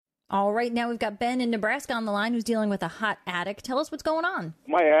All right, now we've got Ben in Nebraska on the line who's dealing with a hot attic. Tell us what's going on.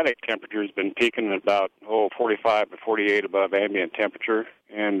 My attic temperature has been peaking at about 45 to 48 above ambient temperature,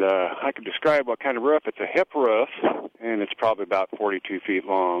 and I could describe what kind of roof. It's a hip roof, and it's probably about 42 feet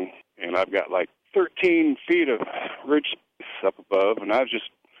long, and I've got like 13 feet of ridge space up above, and I was just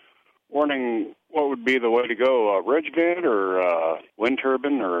wondering what would be the way to go, a ridge vent or wind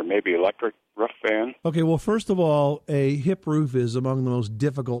turbine or maybe electric roof fan. Okay, well, first of all, a hip roof is among the most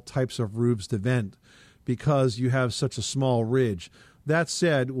difficult types of roofs to vent because you have such a small ridge. That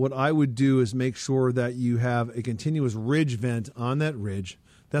said, what I would do is make sure that you have a continuous ridge vent on that ridge.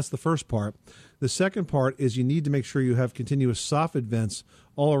 That's the first part. The second part is you need to make sure you have continuous soffit vents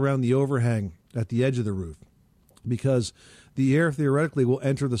all around the overhang at the edge of the roof, because the air theoretically will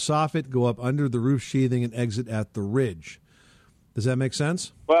enter the soffit, go up under the roof sheathing, and exit at the ridge. Does that make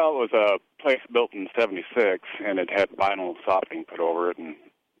sense? Well, it was a place built in '76, and it had vinyl soffing put over it and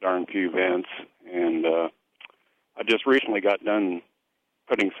darn few vents. And I just recently got done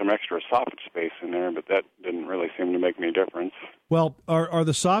putting some extra soffit space in there, but that didn't really seem to make any difference. Well, are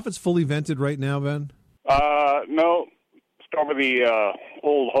the soffits fully vented right now, Ben? No. Just over the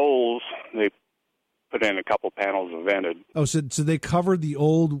old holes, they put in a couple panels of vented. Oh, so they covered the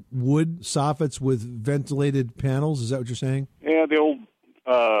old wood soffits with ventilated panels? Is that what you're saying? Yeah, the old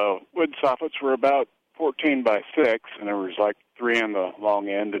wood soffits were about 14 by 6, and there was like 3 on the long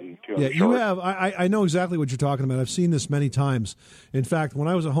end and 2 on the short. Yeah, you have. I know exactly what you're talking about. I've seen this many times. In fact, when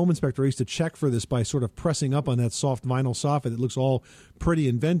I was a home inspector, I used to check for this by sort of pressing up on that soft vinyl soffit that looks all pretty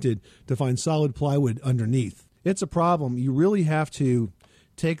and vented to find solid plywood underneath. It's a problem. You really have to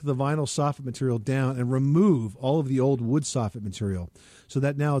take the vinyl soffit material down and remove all of the old wood soffit material so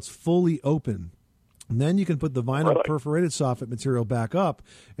that now it's fully open. And then you can put the vinyl perforated soffit material back up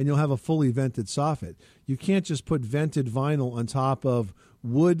and you'll have a fully vented soffit. You can't just put vented vinyl on top of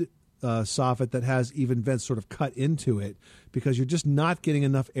wood soffit that has even vents sort of cut into it because you're just not getting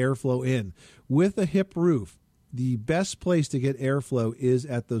enough airflow in. With a hip roof, the best place to get airflow is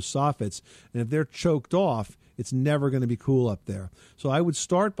at those soffits. And if they're choked off, it's never going to be cool up there. So I would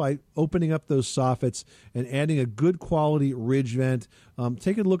start by opening up those soffits and adding a good quality ridge vent.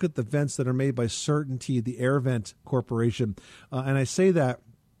 Take a look at the vents that are made by Certainty, the Air Vent Corporation. And I say that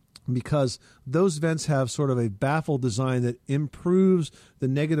because those vents have sort of a baffle design that improves the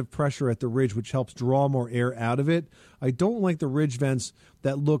negative pressure at the ridge, which helps draw more air out of it. I don't like the ridge vents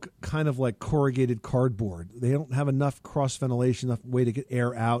that look kind of like corrugated cardboard. They don't have enough cross ventilation, enough way to get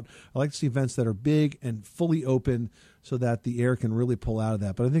air out. I like to see vents that are big and fully open so that the air can really pull out of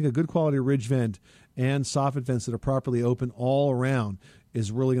that. But I think a good quality ridge vent and soffit vents that are properly open all around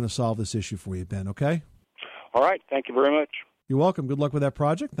is really going to solve this issue for you, Ben, okay? All right. Thank you very much. You're welcome. Good luck with that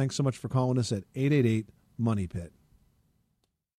project. Thanks so much for calling us at 888-MONEY-PIT.